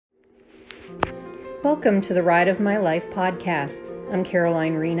Welcome to the Ride of My Life podcast. I'm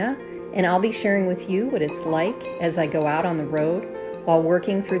Caroline Rena, and I'll be sharing with you what it's like as I go out on the road while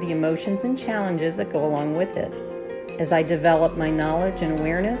working through the emotions and challenges that go along with it. As I develop my knowledge and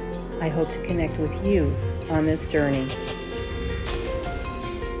awareness, I hope to connect with you on this journey.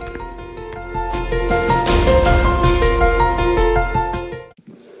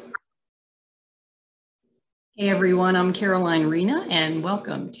 Hey everyone, I'm Caroline Rena, and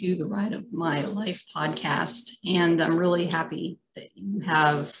welcome to the Ride of My Life podcast. And I'm really happy that you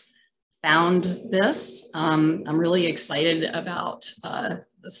have found this. I'm really excited about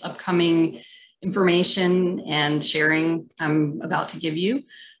this upcoming information and sharing I'm about to give you.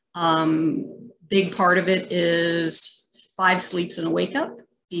 Big part of it is 5 sleeps and a wake up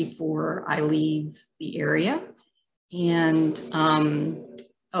before I leave the area. And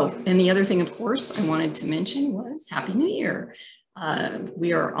and the other thing, of course, I wanted to mention was Happy New Year.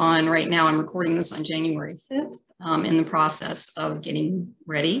 We are on right now, I'm recording this on January 5th, in the process of getting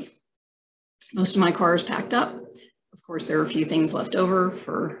ready. Most of my car is packed up. Of course, there are a few things left over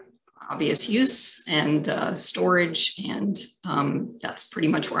for obvious use and storage, and that's pretty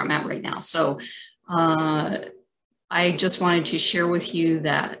much where I'm at right now. So I just wanted to share with you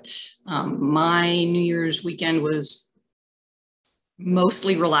that my New Year's weekend was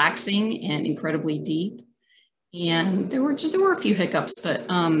mostly relaxing and incredibly deep. And there were a few hiccups, but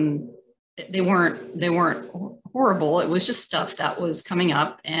they weren't horrible. It was just stuff that was coming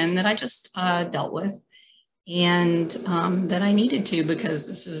up and that I just dealt with, and that I needed to, because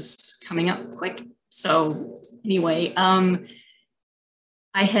this is coming up quick. So anyway, I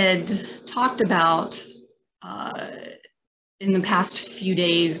had talked about in the past few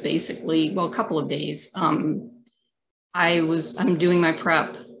days, basically, well, a couple of days, I'm doing my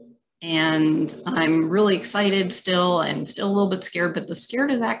prep, and I'm really excited still, and still a little bit scared, but the scared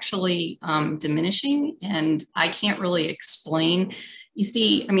is actually diminishing, and I can't really explain. You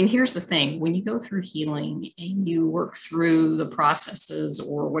see, I mean, here's the thing. When you go through healing and you work through the processes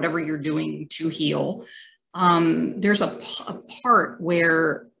or whatever you're doing to heal, there's a part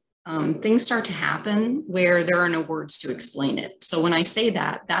where things start to happen where there are no words to explain it. So when I say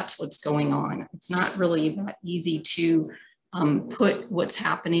that, that's what's going on. It's not really that easy to put what's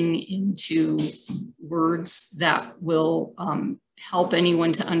happening into words that will help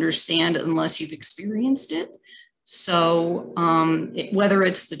anyone to understand unless you've experienced it. So whether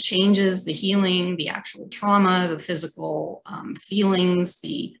it's the changes, the healing, the actual trauma, the physical feelings,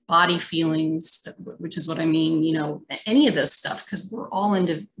 the body feelings, which is what I mean, you know, any of this stuff, because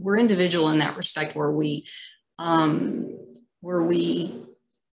we're individual in that respect, where we're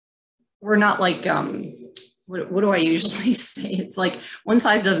not like, what do I usually say? It's like one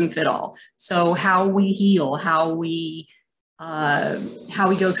size doesn't fit all. So how we heal, how we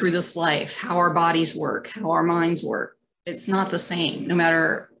go through this life, how our bodies work, how our minds work, it's not the same, no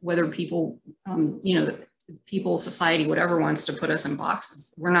matter whether people, society, whatever wants to put us in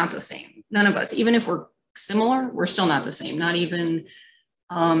boxes. We're not the same. None of us, even if we're similar, we're still not the same. Not even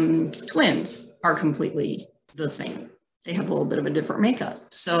twins are completely the same. They have a little bit of a different makeup.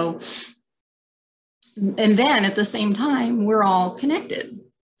 So, and then at the same time, we're all connected.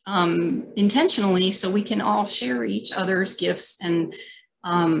 Intentionally, so we can all share each other's gifts and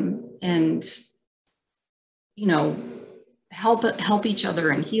you know, help each other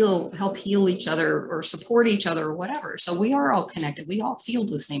and help heal each other or support each other or whatever. So we are all connected. We all feel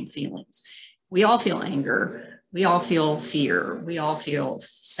the same feelings. We all feel anger. We all feel fear. We all feel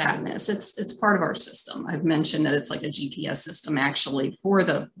sadness. It's part of our system. I've mentioned that it's like a GPS system actually for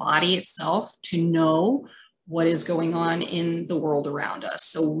the body itself to know what is going on in the world around us,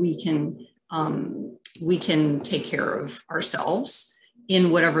 so we can take care of ourselves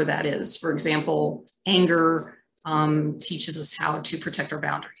in whatever that is. For example, anger teaches us how to protect our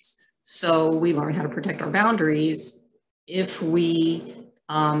boundaries. So we learn how to protect our boundaries if we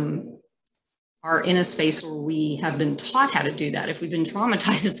are in a space where we have been taught how to do that. If we've been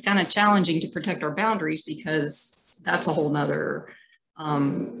traumatized, it's kind of challenging to protect our boundaries, because that's a whole nother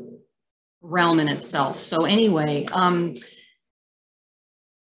realm in itself. So anyway, I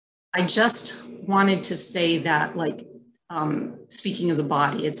just wanted to say that, like, speaking of the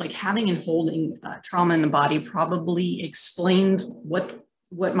body, it's like having and holding trauma in the body probably explained what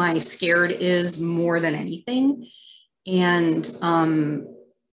my scared is more than anything. And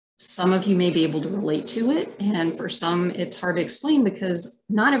some of you may be able to relate to it. And for some, it's hard to explain, because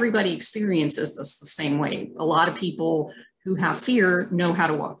not everybody experiences this the same way. A lot of people who have fear know how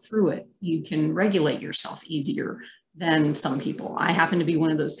to walk through it. You can regulate yourself easier. than some people. I happen to be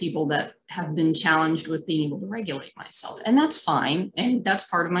one of those people that have been challenged with being able to regulate myself, and that's fine. And that's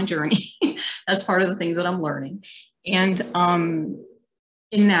part of my journey. That's part of the things that I'm learning. And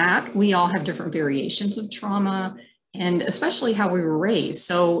in that, we all have different variations of trauma, and especially how we were raised.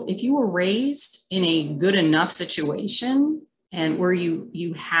 So if you were raised in a good enough situation and where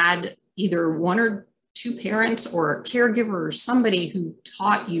you had either one or two parents or a caregiver or somebody who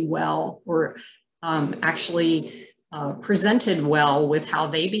taught you well, or actually presented well with how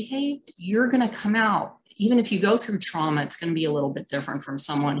they behaved, you're going to come out. Even if you go through trauma, it's going to be a little bit different from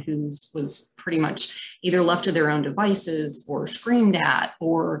someone who was pretty much either left to their own devices or screamed at,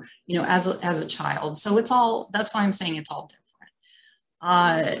 or, you know, as a child. So it's all, that's why I'm saying it's all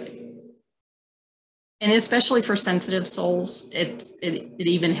different. And especially for sensitive souls, it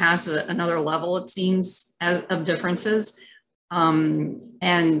even has another level, it seems, of differences.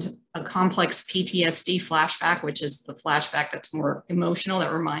 And a complex PTSD flashback, which is the flashback that's more emotional,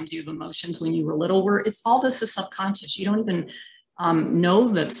 that reminds you of emotions when you were little, where it's all this is subconscious. You don't even know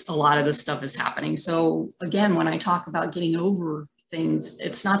that a lot of this stuff is happening. So again, when I talk about getting over things,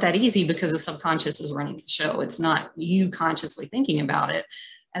 it's not that easy because the subconscious is running the show. It's not you consciously thinking about it,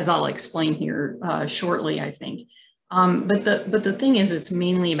 as I'll explain here shortly, I think. But the thing is, it's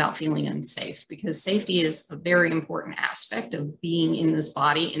mainly about feeling unsafe, because safety is a very important aspect of being in this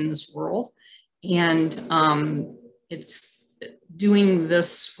body, in this world. And it's doing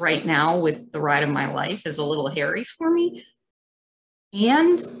this right now with the ride of my life is a little hairy for me.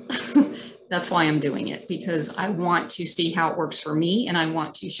 And that's why I'm doing it, because I want to see how it works for me. And I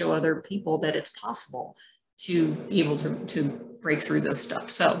want to show other people that it's possible to be able to break through this stuff.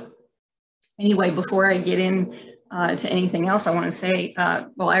 So anyway, before I get in to anything else, I want to say,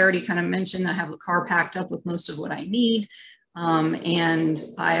 well, I already kind of mentioned I have the car packed up with most of what I need. And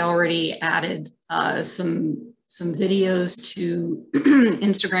I already added some videos to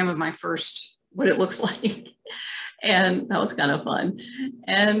Instagram of my first, what it looks like. And that was kind of fun.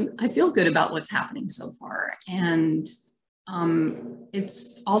 And I feel good about what's happening so far. And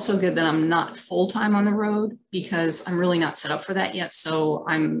it's also good that I'm not full-time on the road, because I'm really not set up for that yet. So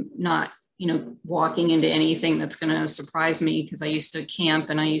I'm not, you know, walking into anything that's going to surprise me, because I used to camp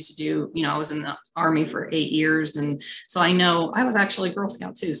and I used to do, you know, I was in the Army for 8 years. And so I know, I was actually a Girl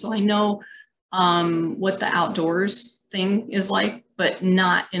Scout too. So I know what the outdoors thing is like, but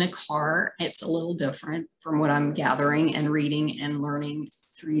not in a car. It's a little different from what I'm gathering and reading and learning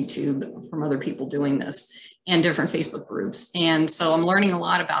through YouTube from other people doing this and different Facebook groups. And so I'm learning a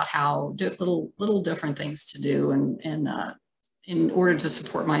lot about how little different things to do and in order to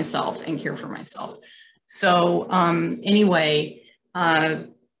support myself and care for myself. So anyway,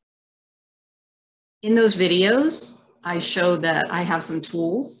 in those videos, I show that I have some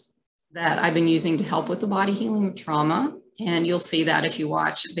tools that I've been using to help with the body healing of trauma. And you'll see that if you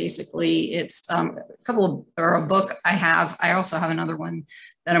watch. Basically, it's a book I have. I also have another one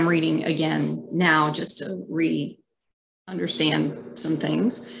that I'm reading again now, just to understand some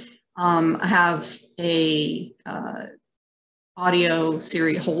things. I have a audio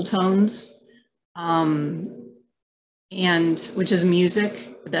series, Whole Tones, and which is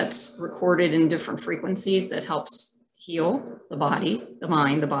music that's recorded in different frequencies that helps heal the body, the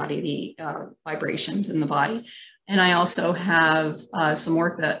mind, the body, the vibrations in the body. And I also have some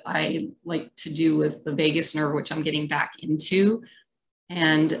work that I like to do with the vagus nerve, which I'm getting back into.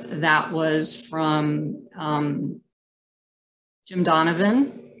 And that was from Jim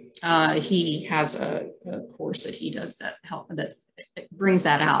Donovan. He has a course that he does that brings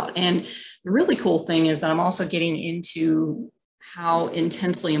that out. And the really cool thing is that I'm also getting into how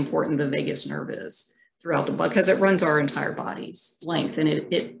intensely important the vagus nerve is throughout the blood, because it runs our entire body's length, and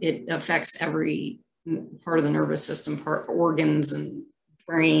it affects every part of the nervous system, organs and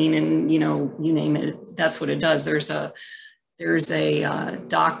brain, and, you know, you name it, that's what it does. There's a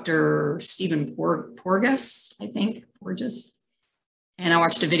Dr. Stephen Porges, I think, Porges. And I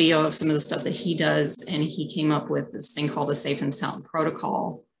watched a video of some of the stuff that he does, and he came up with this thing called the Safe and Sound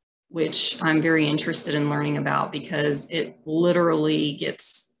Protocol, which I'm very interested in learning about, because it literally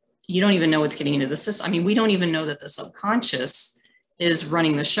you don't even know what's getting into the system. I mean, we don't even know that the subconscious is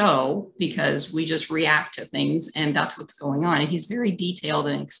running the show, because we just react to things, and that's what's going on. And he's very detailed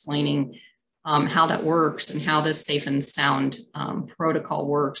in explaining how that works and how this Safe and Sound protocol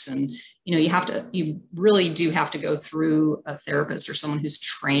works. And, you know, you really do have to go through a therapist or someone who's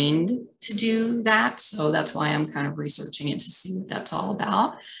trained to do that. So that's why I'm kind of researching it to see what that's all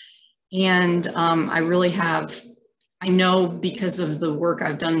about. And I know, because of the work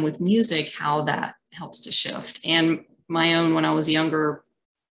I've done with music, how that helps to shift. And my own, when I was younger,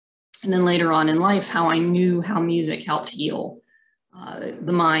 And then later on in life, how I knew how music helped heal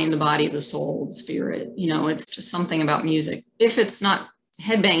the mind, the body, the soul, the spirit. You know, it's just something about music. If it's not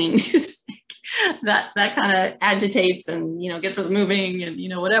headbanging music, that kind of agitates and, you know, gets us moving and, you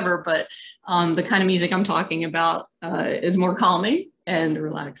know, whatever. But the kind of music I'm talking about is more calming and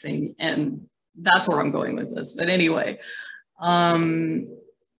relaxing. And that's where I'm going with this. But anyway, let's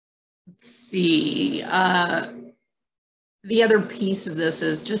see. The other piece of this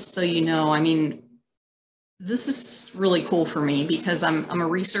is, just so you know, I mean, this is really cool for me because I'm a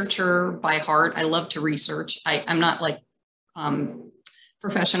researcher by heart. I love to research. I'm not like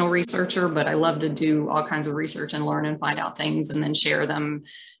professional researcher, but I love to do all kinds of research and learn and find out things and then share them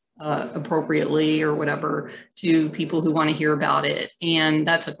appropriately or whatever to people who want to hear about it. And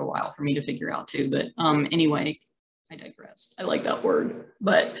that took a while for me to figure out too. But anyway, I digressed. I like that word.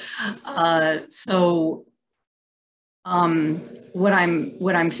 But what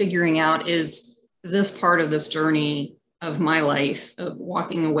I'm figuring out is this part of this journey of my life of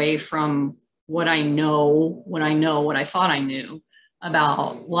walking away from what I thought I knew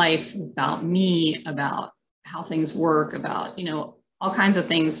about life, about me, about how things work, about, you know, all kinds of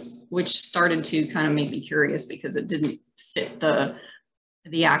things, which started to kind of make me curious because it didn't fit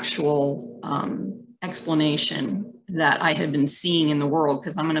the actual explanation that I had been seeing in the world,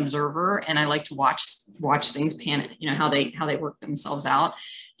 because I'm an observer and I like to watch things pan, you know, how they work themselves out,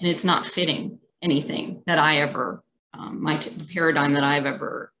 and it's not fitting anything that I ever the paradigm that I've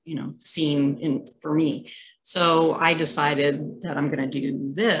ever, you know, seen for me. So I decided that I'm going to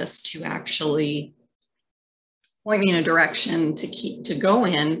do this to actually point me in a direction to go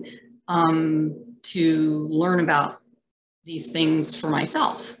in to learn about these things for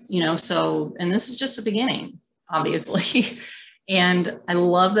myself, you know. So, and this is just the beginning, obviously. And I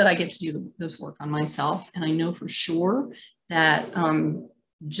love that I get to do this work on myself. And I know for sure that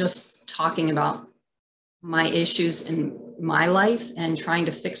just talking about my issues in my life and trying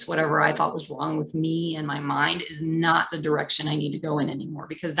to fix whatever I thought was wrong with me and my mind is not the direction I need to go in anymore,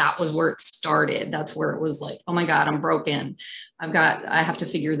 because that was where it started. That's where it was like, oh my God, I'm broken. I have to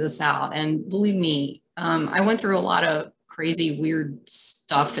figure this out. And believe me, I went through a lot of crazy, weird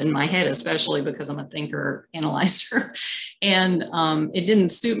stuff in my head, especially because I'm a thinker, analyzer, and it didn't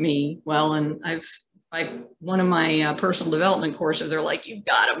suit me well. And like one of my personal development courses, they're like, you've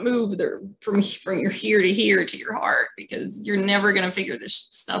got to move there from your here to here to your heart, because you're never going to figure this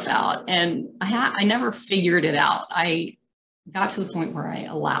stuff out. And I never figured it out. I got to the point where I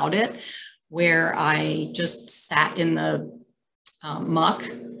allowed it, where I just sat in the muck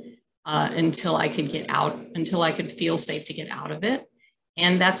until I could get out, until I could feel safe to get out of it.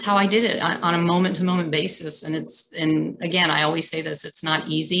 And that's how I did it on a moment to moment basis. And again, I always say this, it's not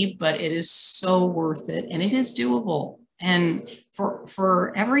easy, but it is so worth it. And it is doable. And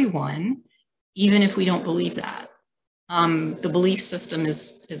for everyone, even if we don't believe that, the belief system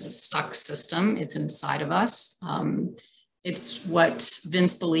is a stuck system. It's inside of us. It's what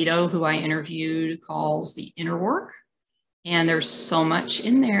Vince Polito, who I interviewed, calls the inner work. And there's so much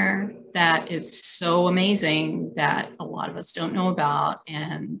in there that is so amazing that a lot of us don't know about.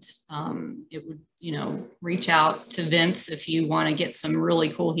 And it would, you know, reach out to Vince if you want to get some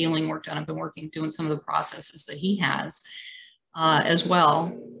really cool healing work done. I've been doing some of the processes that he has as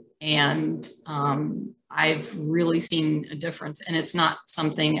well. And I've really seen a difference. And it's not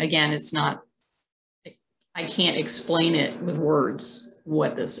something, again, it's not, I can't explain it with words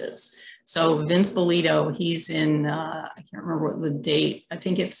what this is. So Vince Polito, he's in, I can't remember what the date, I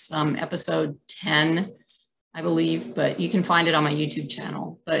think it's episode 10, I believe, but you can find it on my YouTube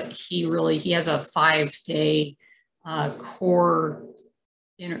channel. But he has a 5-day core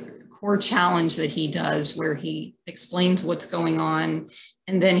challenge that he does, where he explains what's going on.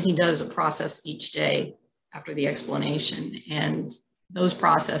 And then he does a process each day after the explanation. And those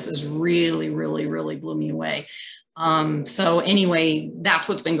processes really, really, really blew me away. So anyway, that's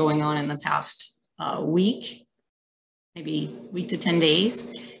what's been going on in the past week, maybe week to 10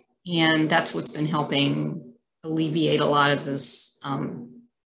 days. And that's what's been helping alleviate a lot of this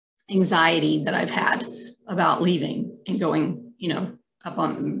anxiety that I've had about leaving and going, you know, up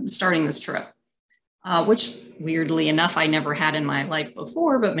on starting this trip, which weirdly enough, I never had in my life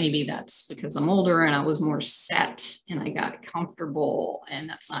before, but maybe that's because I'm older and I was more set and I got comfortable, and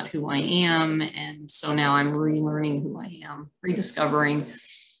that's not who I am. And so now I'm relearning who I am, rediscovering,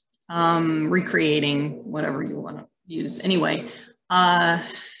 recreating, whatever you want to use. Anyway, I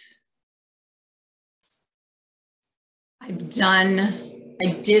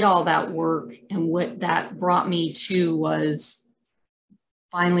did all that work, and what that brought me to was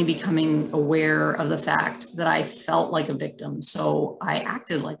finally becoming aware of the fact that I felt like a victim. So I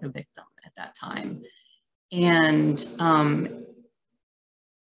acted like a victim at that time. And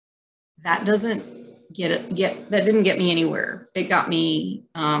that didn't get me anywhere. It got me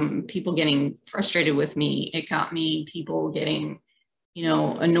people getting frustrated with me. It got me people getting,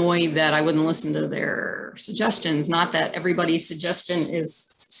 annoyed that I wouldn't listen to their suggestions. Not that everybody's suggestion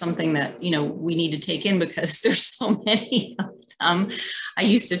is something that, we need to take in, because there's so many of them. I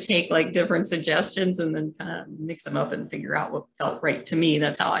used to take like different suggestions and then kind of mix them up and figure out what felt right to me.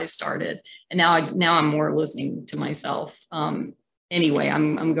 That's how I started. And now I'm more listening to myself. Anyway,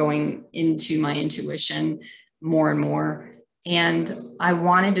 I'm going into my intuition more and more. And I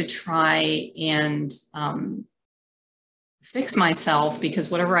wanted to try and fix myself, because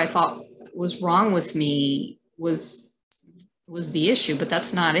whatever I thought was wrong with me was the issue, but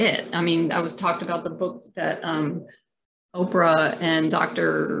that's not it. I mean, I was talked about the book that Oprah and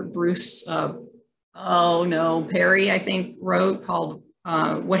Dr. Bruce, Perry, I think, wrote, called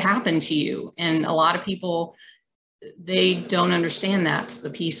What Happened to You. And a lot of people, they don't understand that's the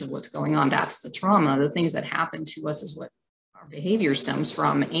piece of what's going on. That's the trauma. The things that happen to us is what our behavior stems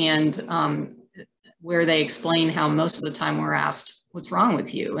from. And where they explain how most of the time we're asked, what's wrong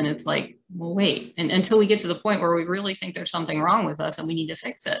with you? And it's like, well, wait, and until we get to the point where we really think there's something wrong with us and we need to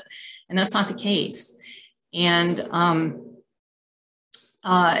fix it. And that's not the case. And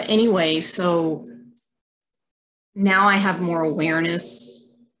anyway, so now I have more awareness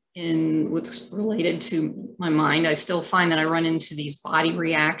in what's related to my mind. I still find that I run into these body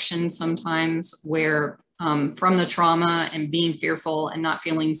reactions sometimes where from the trauma and being fearful and not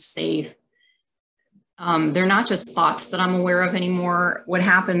feeling safe, they're not just thoughts that I'm aware of anymore. What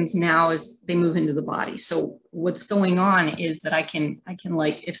happens now is they move into the body. So what's going on is that I can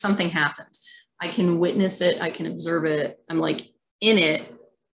like, if something happens, I can witness it, I can observe it, I'm like in it.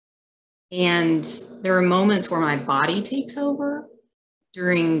 And there are moments where my body takes over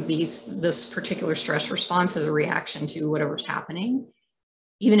during this particular stress response as a reaction to whatever's happening,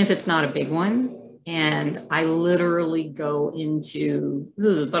 even if it's not a big one. And I literally go into,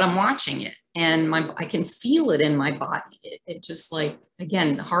 but I'm watching it, and I can feel it in my body. It just, like,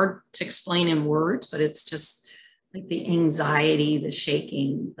 again, hard to explain in words, but it's just like the anxiety, the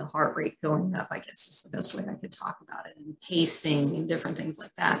shaking, the heart rate going up, I guess is the best way I could talk about it, and pacing and different things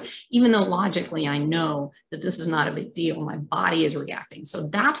like that. Even though logically I know that this is not a big deal, my body is reacting. So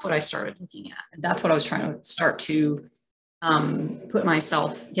that's what I started looking at. And that's what I was trying to start to get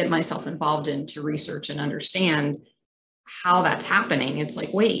myself involved in, to research and understand how that's happening. It's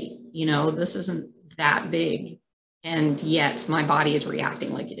like, wait, this isn't that big, and yet my body is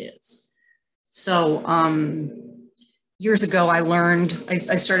reacting like it is. So years ago,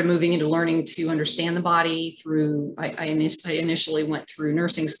 I started moving into learning to understand the body through, I initially went through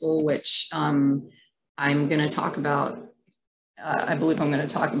nursing school, which I'm going to talk about. I believe I'm going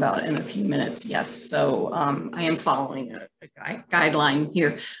to talk about in a few minutes. Yes. So I am following a guideline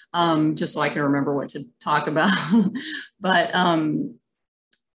here, just so I can remember what to talk about. But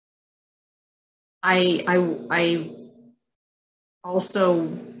I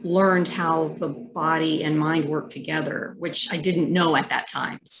also learned how the body and mind work together, which I didn't know at that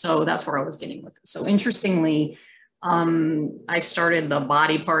time. So that's where I was getting with it. So interestingly, I started the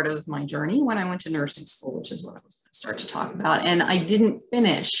body part of my journey when I went to nursing school, which is what I was going to start to talk about. And I didn't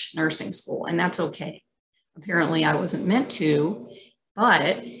finish nursing school, and that's okay. Apparently I wasn't meant to,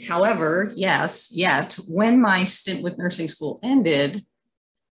 but however, yet when my stint with nursing school ended,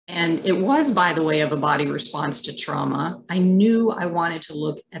 and it was by the way of a body response to trauma, I knew I wanted to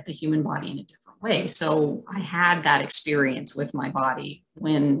look at the human body in a different way. So I had that experience with my body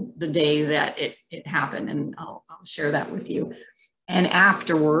when the day that it happened, and I'll share that with you. And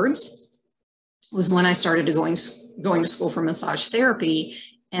afterwards was when I started going to school for massage therapy,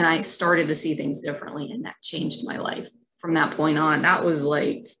 and I started to see things differently, and that changed my life from that point on. That was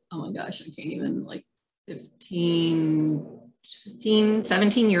like, oh my gosh, I can't even, like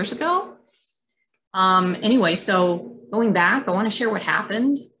 17 years ago. Anyway, so going back, I want to share what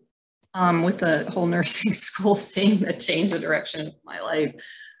happened with the whole nursing school thing that changed the direction of my life.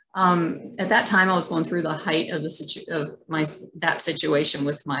 At that time, I was going through the height of that situation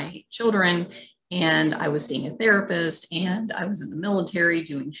with my children, and I was seeing a therapist, and I was in the military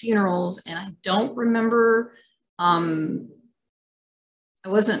doing funerals, and I don't remember. Was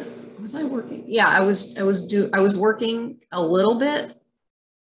I working? Yeah, I was working a little bit,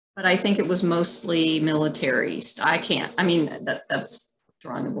 but I think it was mostly military. That's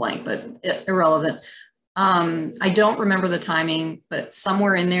drawing a blank, but irrelevant. I don't remember the timing, but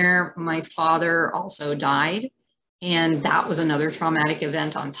somewhere in there, my father also died. And that was another traumatic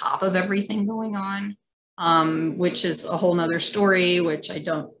event on top of everything going on, which is a whole nother story, which I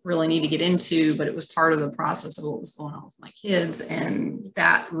don't really need to get into, but it was part of the process of what was going on with my kids. And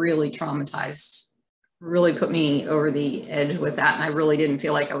that really traumatized, really put me over the edge with that. And I really didn't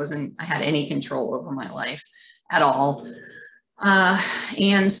feel like I had any control over my life at all.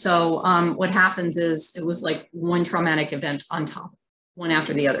 And so what happens is it was like one traumatic event on top, one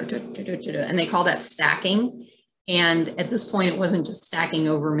after the other, and they call that stacking. And at this point, it wasn't just stacking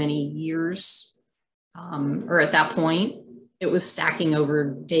over many years, or at that point, it was stacking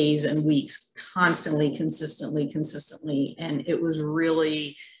over days and weeks, constantly, consistently. And it was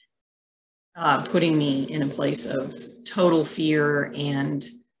really putting me in a place of total fear and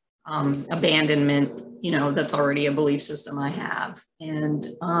abandonment. That's already a belief system I have.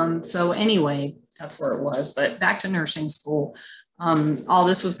 And so anyway, that's where it was. But back to nursing school, all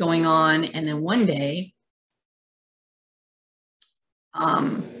this was going on. And then one day,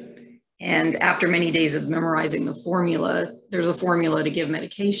 and after many days of memorizing the formula, there's a formula to give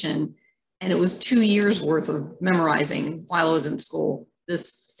medication. And it was 2 years worth of memorizing while I was in school.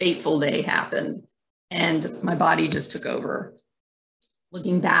 This fateful day happened and my body just took over.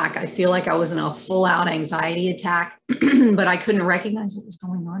 Looking back, I feel like I was in a full out anxiety attack, but I couldn't recognize what was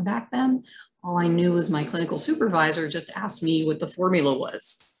going on back then. All I knew was my clinical supervisor just asked me what the formula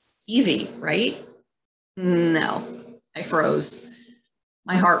was. Easy, right? No, I froze.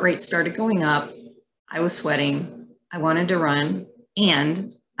 My heart rate started going up. I was sweating. I wanted to run,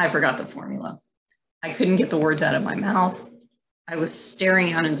 and I forgot the formula. I couldn't get the words out of my mouth. I was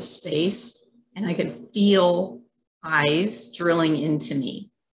staring out into space, and I could feel eyes drilling into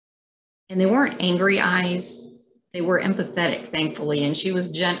me. And they weren't angry eyes. They were empathetic, thankfully. And she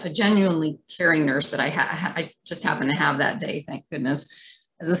was a genuinely caring nurse that I just happened to have that day, thank goodness.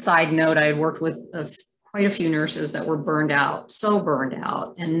 As a side note, I had worked with quite a few nurses that were burned out, so burned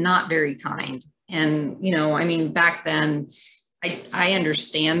out and not very kind. And, back then, I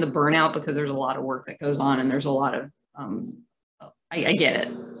understand the burnout because there's a lot of work that goes on and there's a lot of, I get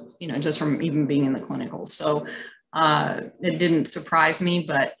it, just from even being in the clinical. So it didn't surprise me,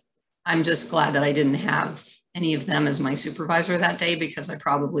 but I'm just glad that I didn't have any of them as my supervisor that day, because I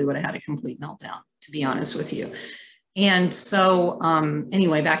probably would have had a complete meltdown, to be honest with you. And so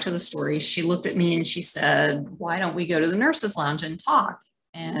anyway, back to the story. She looked at me and she said, "Why don't we go to the nurses' lounge and talk?"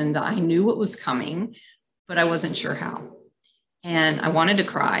 And I knew what was coming, but I wasn't sure how. And I wanted to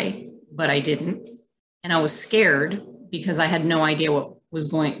cry, but I didn't. And I was scared because I had no idea what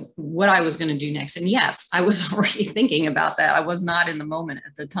I was going to do next. And yes, I was already thinking about that. I was not in the moment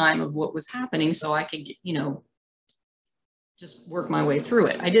at the time of what was happening, so I could, just work my way through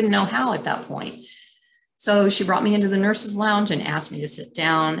it. I didn't know how at that point. So she brought me into the nurses' lounge and asked me to sit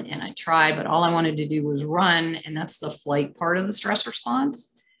down, and I tried, but all I wanted to do was run. And that's the flight part of the stress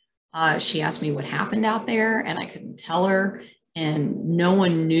response. She asked me what happened out there, and I couldn't tell her. And no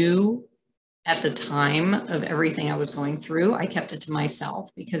one knew at the time of everything I was going through. I kept it to myself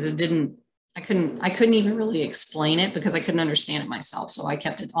because I couldn't even really explain it because I couldn't understand it myself. So I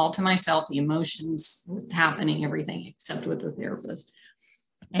kept it all to myself, the emotions, what's happening, everything, except with the therapist.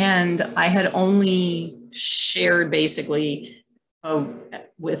 And I had only shared basically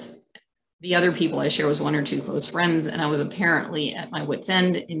with the other people I share was one or two close friends. And I was apparently at my wit's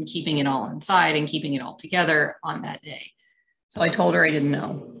end in keeping it all inside and keeping it all together on that day. So I told her I didn't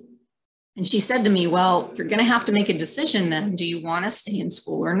know. And she said to me, "Well, you're going to have to make a decision then. Do you want to stay in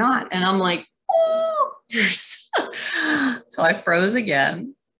school or not?" And I'm like, "Oh." So I froze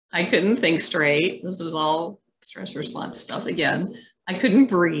again. I couldn't think straight. This is all stress response stuff again. I couldn't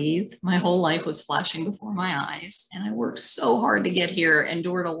breathe. My whole life was flashing before my eyes. And I worked so hard to get here,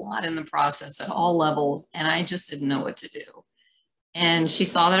 endured a lot in the process at all levels. And I just didn't know what to do. And she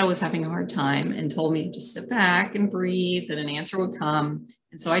saw that I was having a hard time and told me to just sit back and breathe, that an answer would come.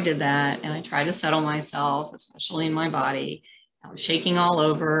 And so I did that. And I tried to settle myself, especially in my body. I was shaking all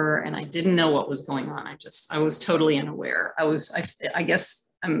over and I didn't know what was going on. I was totally unaware. I guess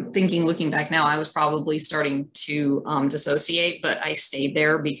I'm thinking, looking back now, I was probably starting to dissociate, but I stayed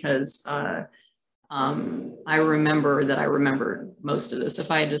there because I remembered most of this.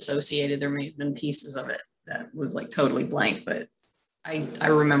 If I had dissociated, there may have been pieces of it that was like totally blank, but I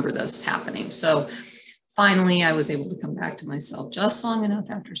remember this happening. So finally, I was able to come back to myself just long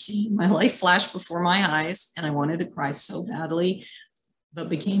enough after seeing my life flash before my eyes. And I wanted to cry so badly, but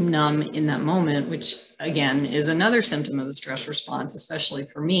became numb in that moment, which again is another symptom of the stress response, especially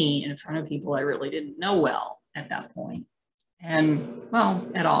for me in front of people I really didn't know well at that point. And well,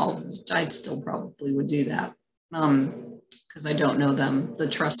 at all, I still probably would do that because I don't know them, the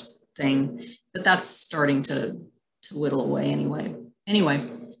trust thing, but that's starting to whittle away anyway.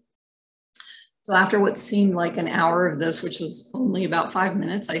 So after what seemed like an hour of this, which was only about 5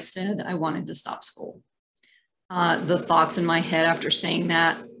 minutes, I said I wanted to stop school. The thoughts in my head after saying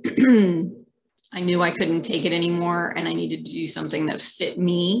that, I knew I couldn't take it anymore and I needed to do something that fit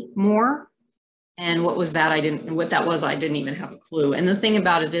me more. And what was that? I didn't even have a clue. And the thing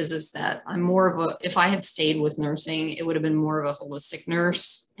about it is that I'm more of a, if I had stayed with nursing, it would have been more of a holistic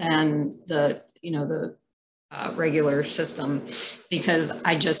nurse than the regular system, because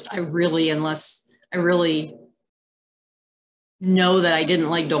I really know that I didn't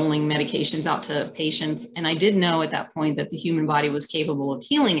like doling medications out to patients. And I did know at that point that the human body was capable of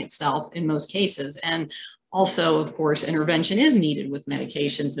healing itself in most cases. And also, of course, intervention is needed with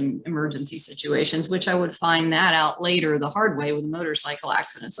medications in emergency situations, which I would find that out later the hard way with a motorcycle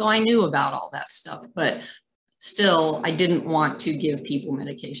accident. So I knew about all that stuff, but still, I didn't want to give people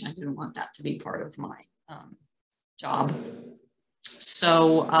medication. I didn't want that to be part of my job.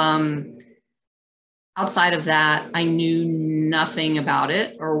 So outside of that, I knew nothing about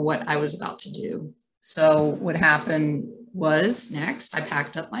it or what I was about to do. So what happened was, next, I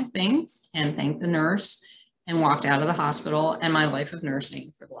packed up my things and thanked the nurse and walked out of the hospital and my life of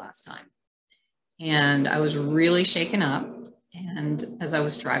nursing for the last time. And I was really shaken up. And as I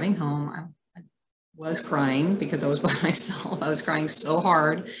was driving home, I was crying because I was by myself. I was crying so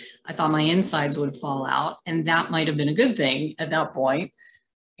hard. I thought my insides would fall out, and that might have been a good thing at that point.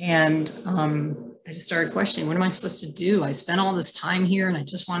 And I just started questioning, what am I supposed to do? I spent all this time here and I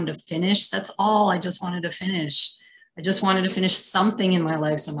just wanted to finish. That's all. I just wanted to finish. I just wanted to finish something in my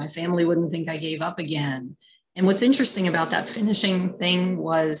life so my family wouldn't think I gave up again. And what's interesting about that finishing thing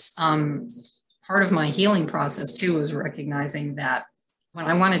was part of my healing process too, was recognizing that when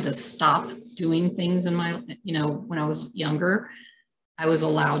I wanted to stop doing things in my, when I was younger, I was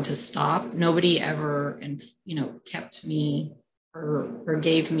allowed to stop. Nobody ever, kept me or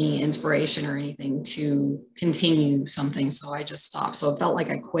gave me inspiration or anything to continue something. So I just stopped. So it felt like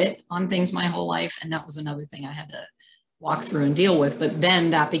I quit on things my whole life. And that was another thing I had to walk through and deal with. But then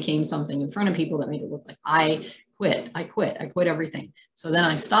that became something in front of people that made it look like I quit everything. So then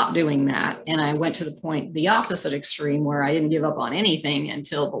I stopped doing that. And I went to the opposite extreme, where I didn't give up on anything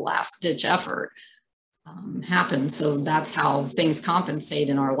until the last ditch effort happened. So that's how things compensate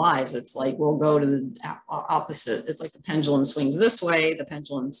in our lives. It's like, we'll go to the opposite. It's like the pendulum swings this way, the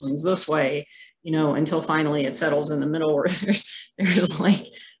pendulum swings this way, until finally it settles in the middle, where there's like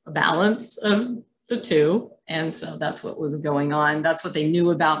a balance of the two. And so that's what was going on. That's what they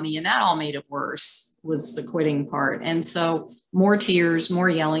knew about me. And that all made it worse, was the quitting part. And so more tears, more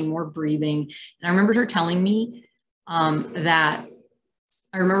yelling, more breathing. And I remembered her telling me that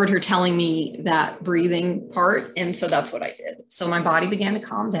breathing part. And so that's what I did. So my body began to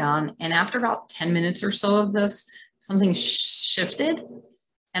calm down. And after about 10 minutes or so of this, something shifted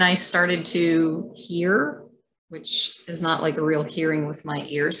and I started to hear, which is not like a real hearing with my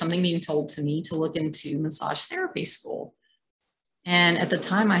ears, something being told to me to look into massage therapy school. And at the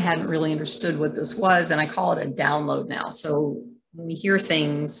time I hadn't really understood what this was. And I call it a download now. So when we hear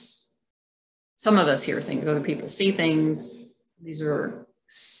things, some of us hear things, other people see things. These are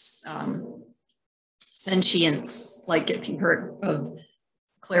sentience, like if you heard of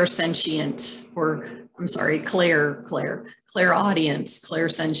clairsentient, or I'm sorry, clairaudience,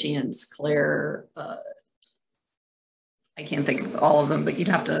 clairsentience, I can't think of all of them, but you'd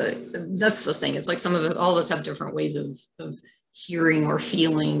have to, that's the thing. It's like all of us have different ways of hearing or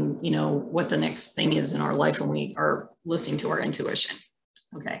feeling, what the next thing is in our life when we are listening to our intuition.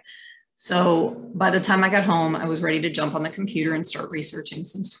 Okay. So by the time I got home, I was ready to jump on the computer and start researching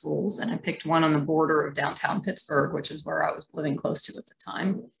some schools. And I picked one on the border of downtown Pittsburgh, which is where I was living close to at the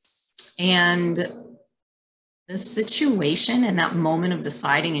time. And the situation and that moment of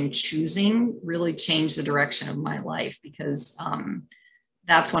deciding and choosing really changed the direction of my life, because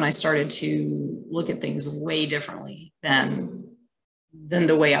that's when I started to look at things way differently than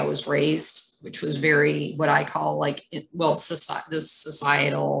the way I was raised, which was very, what I call this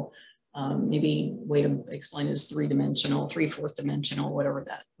societal, maybe way to explain it is three-dimensional, three-fourth dimensional, whatever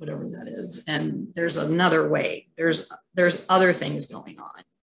that is. And there's another way. There's other things going on,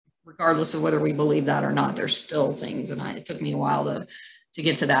 regardless of whether we believe that or not. There's still things, and it took me a while to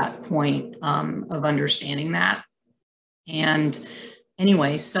get to that point of understanding that. And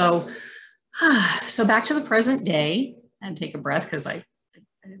anyway, so back to the present day, and take a breath because I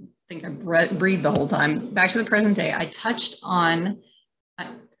didn't think I breathed the whole time. Back to the present day, I touched on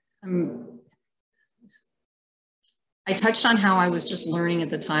how I was just learning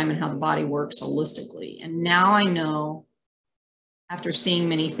at the time and how the body works holistically. And now I know after seeing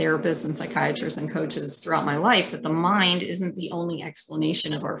many therapists and psychiatrists and coaches throughout my life, that the mind isn't the only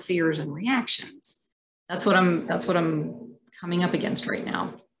explanation of our fears and reactions. That's what I'm coming up against right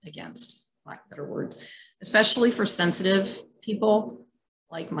now, against lack of better words, especially for sensitive people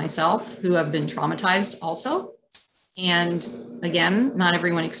like myself who have been traumatized also. And again, not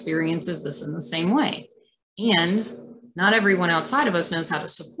everyone experiences this in the same way. And not everyone outside of us knows how to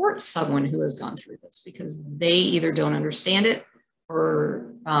support someone who has gone through this, because they either don't understand it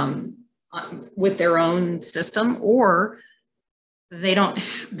or with their own system, or they don't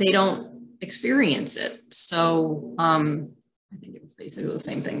experience it. So I think it's basically the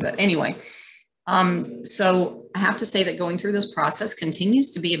same thing, but anyway. So I have to say that going through this process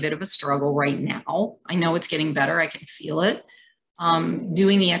continues to be a bit of a struggle right now. I know it's getting better. I can feel it.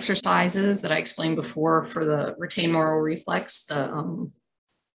 Doing the exercises that I explained before for the retained moral reflex, the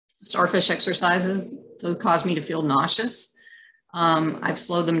starfish exercises, those cause me to feel nauseous. I've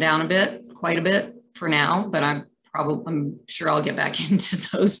slowed them down a bit, quite a bit for now, but I'm sure I'll get back into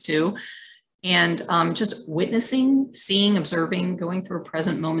those too. And just witnessing, seeing, observing, going through a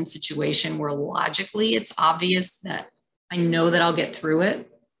present moment situation where logically it's obvious that I know that I'll get through it.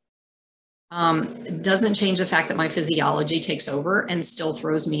 It doesn't change the fact that my physiology takes over and still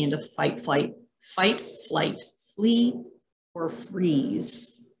throws me into fight, flight, flee, or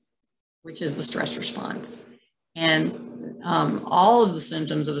freeze, which is the stress response. And all of the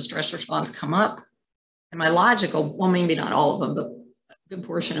symptoms of the stress response come up, and my logical, well, maybe not all of them, but a good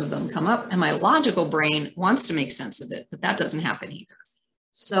portion of them come up, and my logical brain wants to make sense of it, but that doesn't happen either.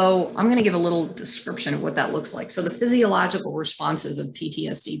 So I'm going to give a little description of what that looks like. So the physiological responses of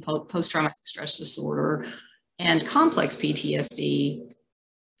PTSD, post-traumatic stress disorder, and complex PTSD.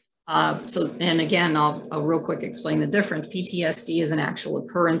 And again, I'll real quick explain the difference. PTSD is an actual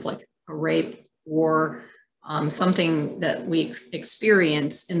occurrence, like a rape or something that we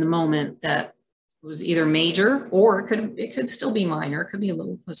experience in the moment that was either major, or it could still be minor. It could be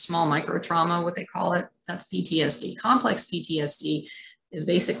a small micro trauma, what they call it. That's PTSD. Complex PTSD is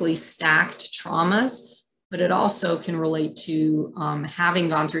basically stacked traumas, but it also can relate to having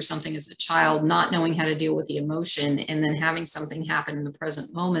gone through something as a child, not knowing how to deal with the emotion, and then having something happen in the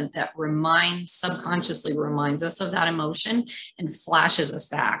present moment that subconsciously reminds us of that emotion and flashes us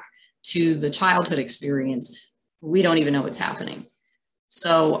back to the childhood experience. We don't even know what's happening.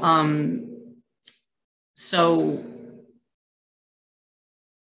 So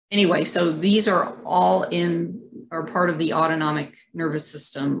anyway, so these are all are part of the autonomic nervous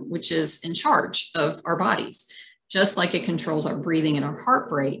system, which is in charge of our bodies. Just like it controls our breathing and our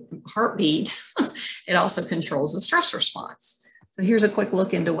heartbeat, it also controls the stress response. So here's a quick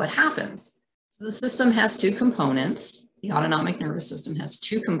look into what happens. So the system has two components. The autonomic nervous system has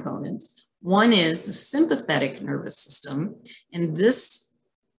two components. One is the sympathetic nervous system, and this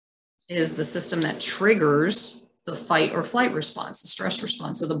is the system that triggers the fight or flight response, the stress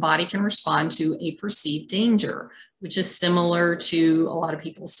response. So the body can respond to a perceived danger, which is similar to, a lot of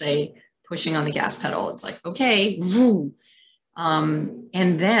people say, pushing on the gas pedal. It's like, okay, woo.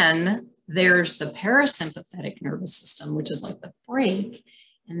 And then there's the parasympathetic nervous system, which is like the brake.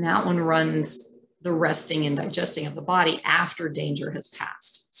 And that one runs the resting and digesting of the body after danger has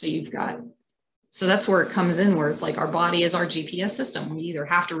passed. So that's where it comes in, where it's like our body is our GPS system. We either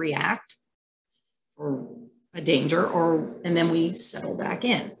have to react or a danger, and then we settle back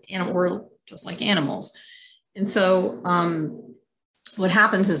in, and we're just like animals. And so what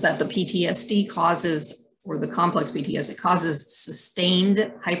happens is that the PTSD causes, or the complex PTSD causes,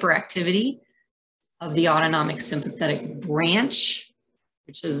 sustained hyperactivity of the autonomic sympathetic branch,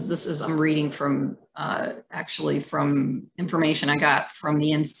 I'm reading from actually from information I got from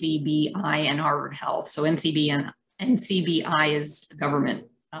the NCBI and Harvard Health. So NCBI is the government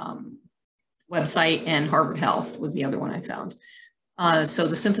website, and Harvard Health was the other one I found. So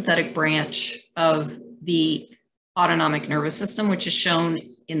the sympathetic branch of the autonomic nervous system, which is shown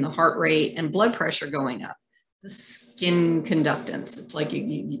in the heart rate and blood pressure going up, the skin conductance. It's like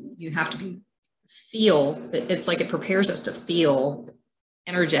you have to feel, it's like it prepares us to feel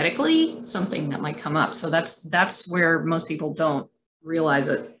energetically something that might come up. So that's where most people don't realize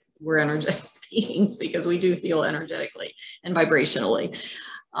that we're energetic beings, because we do feel energetically and vibrationally.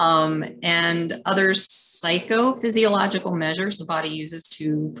 And other psychophysiological measures the body uses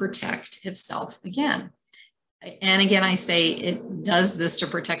to protect itself again. And again, I say it does this to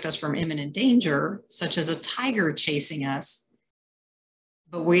protect us from imminent danger, such as a tiger chasing us,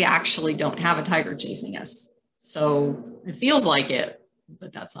 but we actually don't have a tiger chasing us. So it feels like it,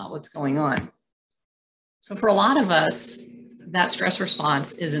 but that's not what's going on. So for a lot of us, that stress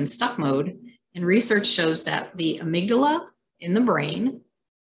response is in stuck mode, and research shows that the amygdala in the brain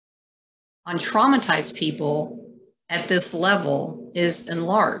on traumatized people at this level is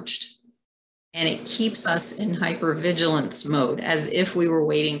enlarged. And it keeps us in hypervigilance mode as if we were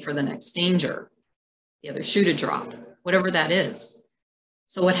waiting for the next danger, the other shoe to drop, whatever that is.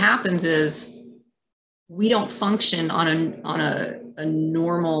 So what happens is we don't function on a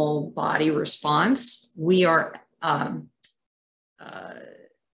normal body response. We are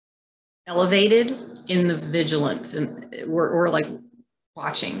elevated in the vigilance, and we're like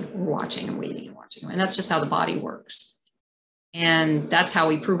watching and waiting and watching. And that's just how the body works. And that's how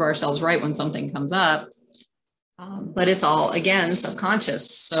we prove ourselves right when something comes up. But it's all, again, subconscious.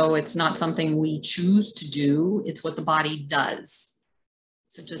 So it's not something we choose to do. It's what the body does.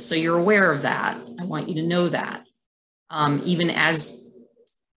 So just so you're aware of that, I want you to know that. Even as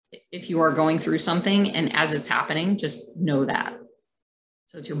if you are going through something and as it's happening, just know that.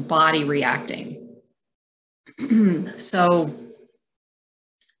 So it's your body reacting. So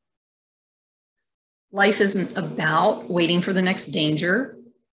life isn't about waiting for the next danger.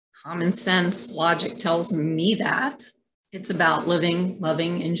 Common sense, logic tells me that. It's about living,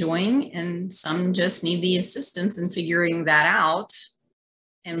 loving, enjoying, and some just need the assistance in figuring that out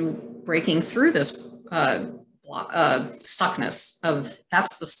and breaking through this stuckness of,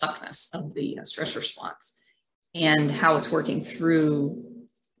 that's the stuckness of the stress response and how it's working through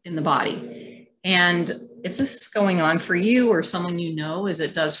in the body. And if this is going on for you or someone you know, as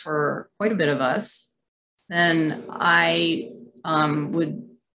it does for quite a bit of us, then I would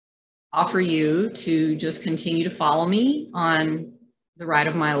offer you to just continue to follow me on the ride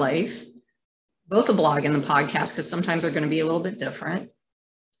of my life, both the blog and the podcast, because sometimes they're going to be a little bit different,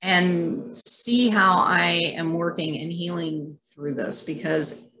 and see how I am working and healing through this,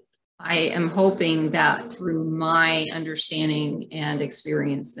 because I am hoping that through my understanding and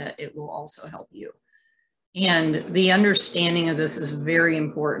experience that it will also help you. And the understanding of this is very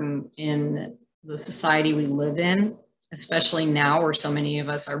important in the society we live in, especially now where so many of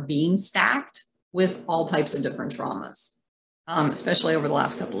us are being stacked with all types of different traumas, especially over the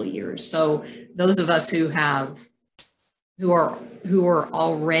last couple of years. So those of us who are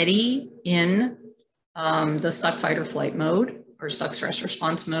already in the stuck fight or flight mode or stuck stress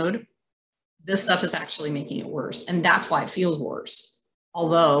response mode, this stuff is actually making it worse. And that's why it feels worse.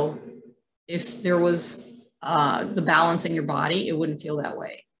 Although if there was the balance in your body, it wouldn't feel that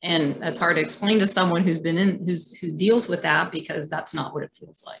way. And that's hard to explain to someone who deals with that, because that's not what it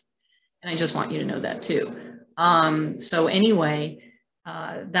feels like. And I just want you to know that too. So anyway,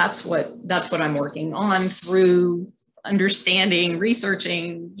 that's what I'm working on through understanding,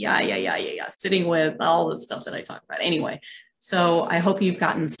 researching, sitting with all the stuff that I talk about. Anyway, so I hope you've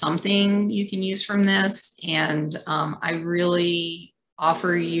gotten something you can use from this. And I really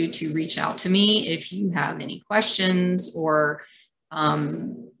offer you to reach out to me if you have any questions or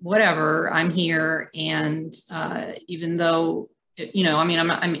whatever. I'm here. And even though,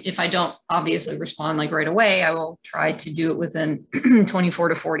 if I don't obviously respond like right away, I will try to do it within 24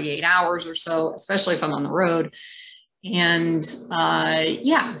 to 48 hours or so, especially if I'm on the road. And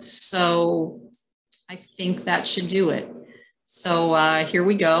so I think that should do it. So here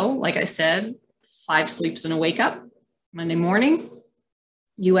we go. Like I said, 5 sleeps and a wake up Monday morning,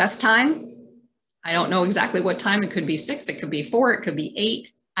 US time. I don't know exactly what time. It could be 6, it could be 4, it could be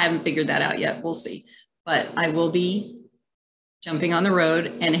 8. I haven't figured that out yet. We'll see. But I will be jumping on the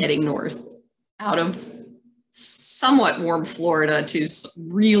road and heading north out of somewhat warm Florida to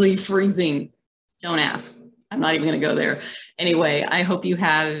really freezing. Don't ask. I'm not even going to go there. Anyway, I hope you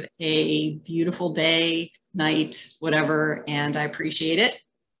have a beautiful day, night, whatever. And I appreciate it.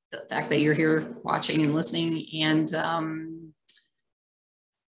 The fact that you're here watching and listening, and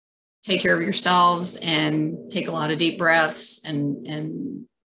take care of yourselves and take a lot of deep breaths and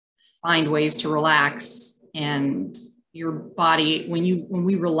find ways to relax. And your body, when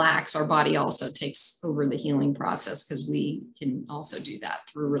we relax, our body also takes over the healing process, because we can also do that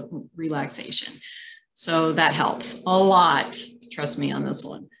through relaxation. So that helps a lot. Trust me on this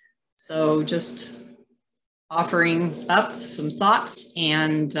one. So just offering up some thoughts,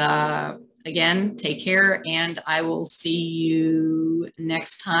 and again, take care, and I will see you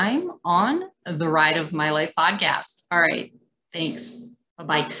next time on the Ride of My Life podcast. All right. Thanks.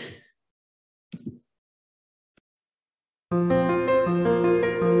 Bye-bye.